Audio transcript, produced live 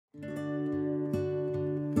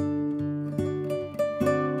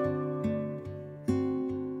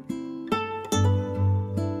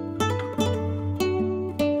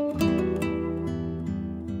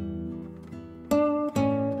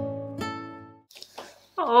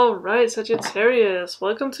Alright, Sagittarius,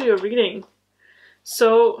 welcome to your reading.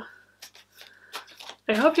 So,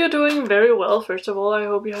 I hope you're doing very well. First of all, I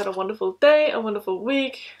hope you had a wonderful day, a wonderful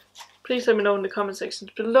week. Please let me know in the comment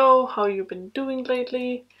sections below how you've been doing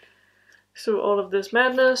lately through all of this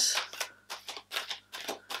madness.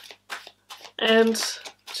 And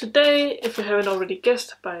today, if you haven't already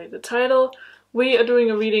guessed by the title, we are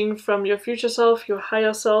doing a reading from your future self, your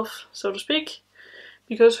higher self, so to speak.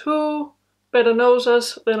 Because who better knows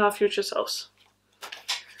us than our future selves?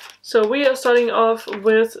 So we are starting off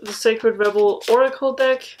with the Sacred Rebel Oracle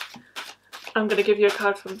deck. I'm going to give you a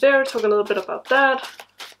card from there, talk a little bit about that.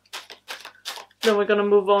 Then we're going to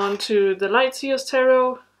move on to the Light Seer's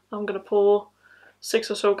Tarot. I'm going to pull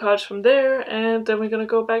 6 or so cards from there, and then we're going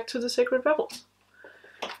to go back to the Sacred Rebel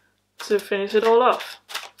to finish it all off.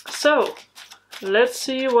 So, let's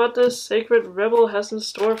see what the Sacred Rebel has in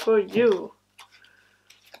store for you.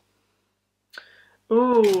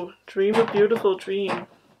 Ooh, dream a beautiful dream.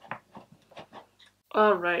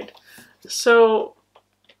 Alright, so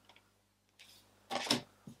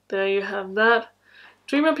there you have that.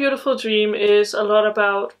 Dream a beautiful dream is a lot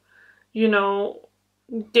about, you know,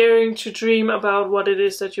 daring to dream about what it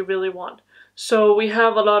is that you really want. So we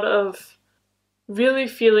have a lot of really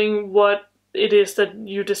feeling what it is that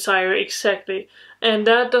you desire exactly. And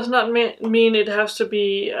that does not mean it has to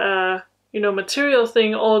be you know, material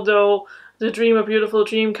thing, although the Dream a Beautiful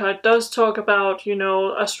Dream card does talk about, you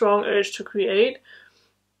know, a strong urge to create.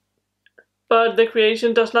 But the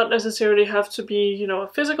creation does not necessarily have to be, you know, a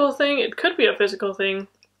physical thing. It could be a physical thing,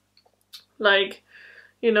 like,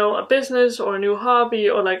 you know, a business or a new hobby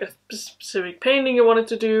or like a specific painting you wanted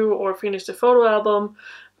to do or finish the photo album.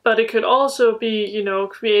 But it could also be, you know,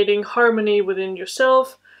 creating harmony within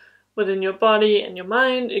yourself, within your body and your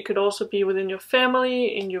mind. It could also be within your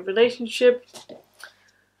family, in your relationship.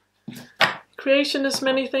 Creation is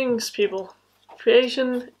many things, people.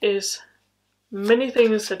 Creation is many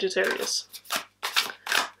things, Sagittarius.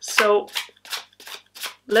 So,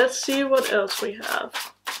 let's see what else we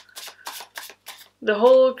have. The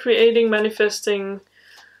whole creating, manifesting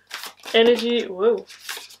energy, whoa,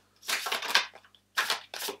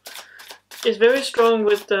 is very strong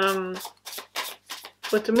with the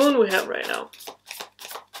moon we have right now.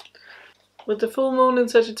 With the full moon in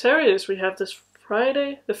Sagittarius, we have this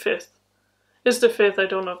Friday, the 5th. It's the 5th, I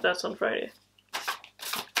don't know if that's on Friday.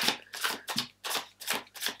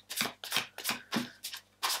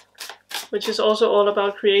 Which is also all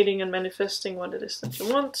about creating and manifesting what it is that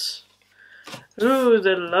you want. Ooh,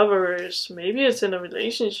 the Lovers. Maybe it's in a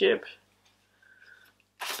relationship.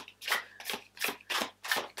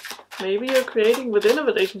 Maybe you're creating within a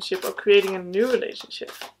relationship or creating a new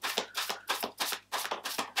relationship.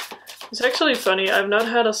 It's actually funny, I've not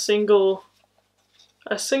had a single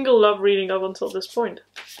love reading up until this point.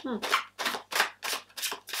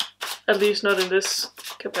 At least not in this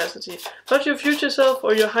capacity. But your future self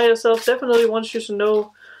or your higher self definitely wants you to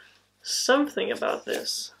know something about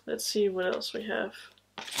this. Let's see what else we have.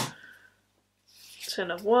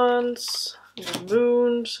 10 of Wands, the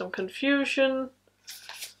Moon, some confusion,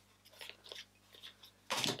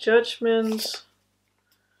 Judgment,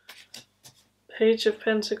 Page of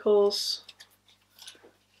Pentacles.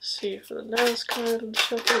 See for the last card and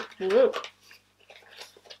shuffle. Whoa.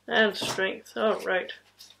 And Strength. Alright.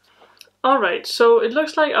 Alright, so it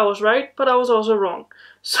looks like I was right, but I was also wrong.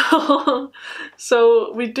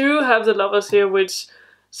 So we do have the Lovers here, which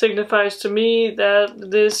signifies to me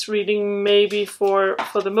that this reading may be for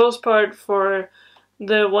the most part for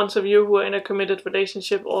the ones of you who are in a committed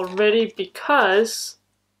relationship already, because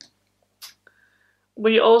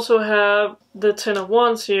we also have the 10 of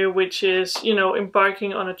Wands here, which is, you know,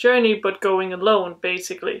 embarking on a journey but going alone,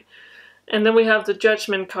 basically. And then we have the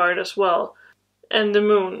Judgment card as well. And the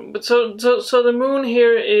Moon. But so the Moon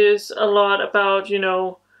here is a lot about, you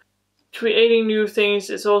know, creating new things.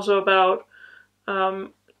 It's also about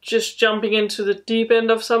just jumping into the deep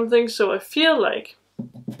end of something. So I feel like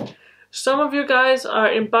some of you guys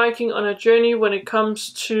are embarking on a journey when it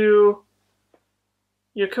comes to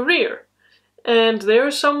your career. And there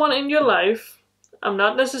is someone in your life, I'm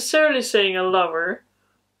not necessarily saying a lover,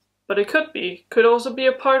 but it could be. Could also be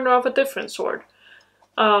a partner of a different sort.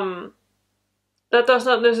 That does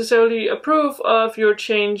not necessarily approve of your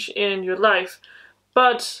change in your life,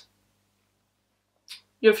 but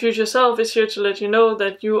your future self is here to let you know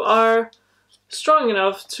that you are strong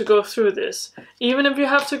enough to go through this, even if you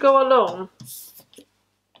have to go alone,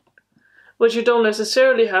 which you don't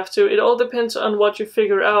necessarily have to. It all depends on what you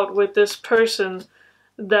figure out with this person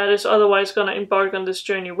that is otherwise going to embark on this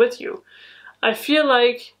journey with you. I feel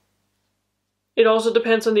like it also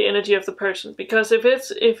depends on the energy of the person. Because if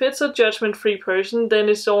it's a judgment-free person, then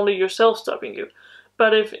it's only yourself stopping you.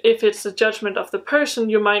 But if it's the judgment of the person,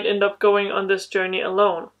 you might end up going on this journey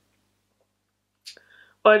alone.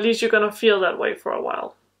 Or at least you're gonna feel that way for a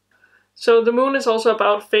while. So the moon is also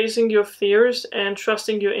about facing your fears and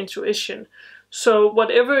trusting your intuition. So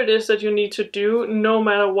whatever it is that you need to do, no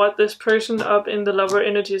matter what this person up in the Lover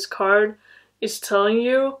Energies card is telling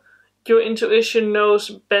you, your intuition knows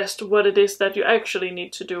best what it is that you actually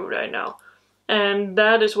need to do right now. And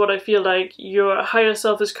that is what I feel like your higher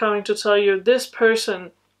self is coming to tell you. This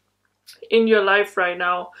person in your life right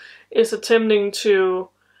now is attempting to,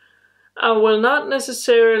 I will not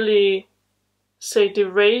necessarily say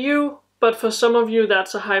derail you, but for some of you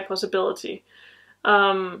that's a high possibility.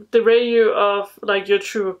 Derail you of like your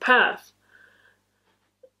true path.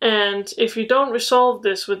 And if you don't resolve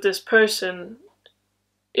this with this person,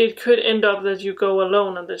 it could end up that you go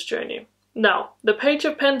alone on this journey. Now, the Page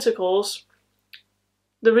of Pentacles,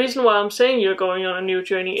 the reason why I'm saying you're going on a new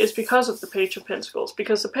journey is because of the Page of Pentacles.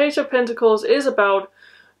 Because the Page of Pentacles is about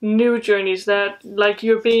new journeys, that like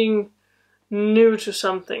you're being new to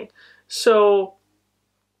something. So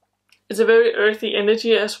it's a very earthy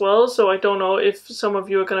energy as well, so I don't know if some of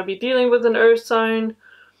you are going to be dealing with an earth sign.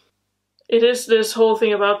 It is this whole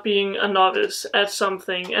thing about being a novice at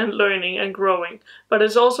something and learning and growing, but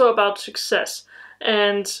it's also about success.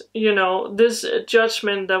 And, you know, this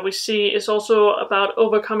judgment that we see is also about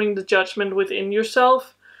overcoming the judgment within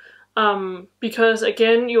yourself. Because,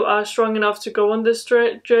 again, you are strong enough to go on this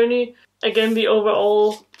journey. Again, the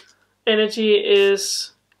overall energy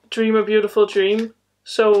is dream a beautiful dream.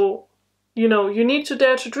 So, you know, you need to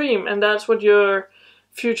dare to dream, and that's what your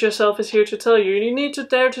future self is here to tell you. You need to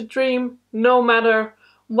dare to dream no matter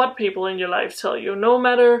what people in your life tell you. No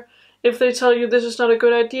matter if they tell you this is not a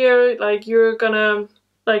good idea, like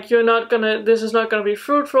this is not gonna be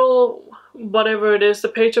fruitful, whatever it is the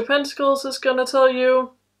Page of Pentacles is gonna tell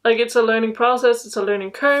you. Like, it's a learning process, it's a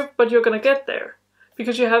learning curve, but you're gonna get there.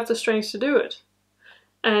 Because you have the strength to do it.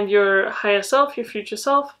 And your higher self, your future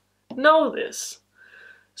self, know this.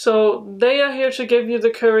 So they are here to give you the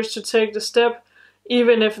courage to take the step,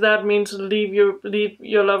 even if that means leave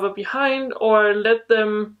your lover behind, or let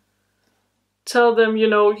them tell them, you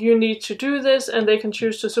know, you need to do this, and they can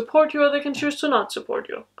choose to support you or they can choose to not support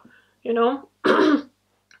you, you know.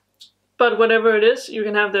 But whatever it is, you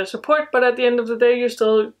can have their support, but at the end of the day, you're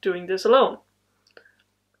still doing this alone.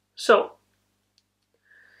 So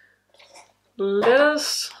let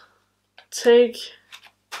us take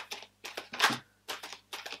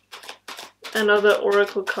another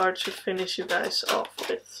oracle card to finish you guys off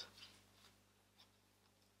with.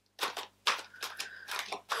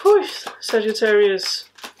 Whew, Sagittarius.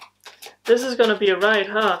 This is gonna be a ride,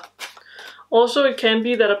 huh? Also, it can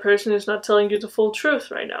be that a person is not telling you the full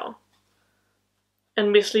truth right now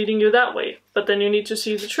and misleading you that way, but then you need to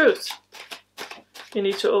see the truth. You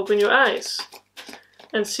need to open your eyes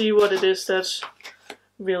and see what it is that's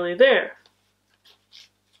really there.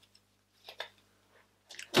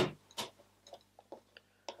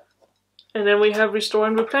 And then we have Restore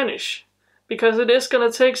and Replenish, because it is going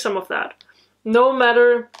to take some of that. No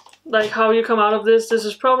matter like how you come out of this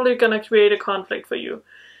is probably going to create a conflict for you.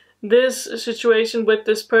 This situation with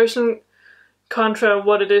this person contra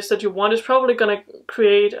what it is that you want is probably going to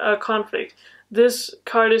create a conflict. This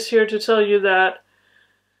card is here to tell you that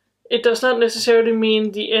it does not necessarily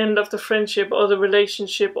mean the end of the friendship or the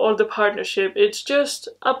relationship or the partnership. It's just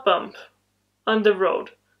a bump on the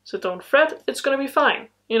road. So don't fret, it's going to be fine,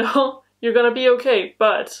 you know? You're gonna be okay,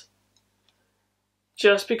 but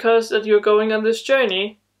just because that you're going on this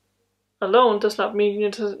journey alone does not mean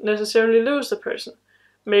you necessarily lose the person.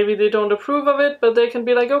 Maybe they don't approve of it, but they can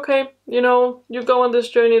be like, okay, you know, you go on this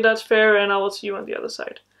journey, that's fair, and I will see you on the other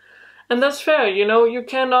side. And that's fair, you know, you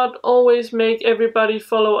cannot always make everybody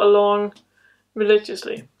follow along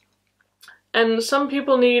religiously. And some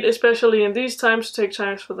people need, especially in these times, to take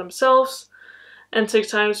time for themselves and take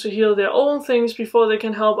time to heal their own things before they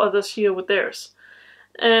can help others heal with theirs.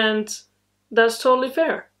 And that's totally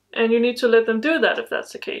fair. And you need to let them do that if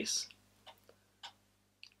that's the case.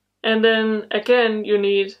 And then, again, you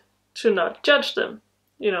need to not judge them,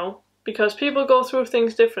 you know, because people go through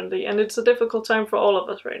things differently, and it's a difficult time for all of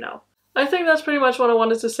us right now. I think that's pretty much what I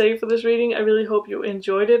wanted to say for this reading. I really hope you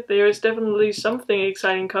enjoyed it. There is definitely something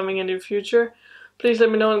exciting coming in the future. Please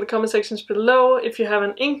let me know in the comment sections below if you have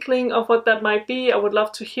an inkling of what that might be. I would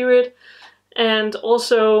love to hear it. And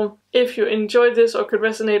also, if you enjoyed this or could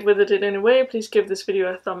resonate with it in any way, please give this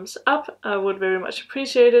video a thumbs up. I would very much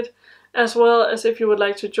appreciate it. As well as if you would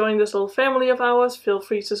like to join this little family of ours, feel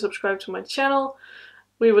free to subscribe to my channel.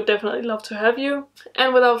 we would definitely love to have you.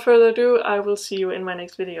 And without further ado, I will see you in my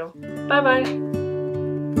next video. Bye bye!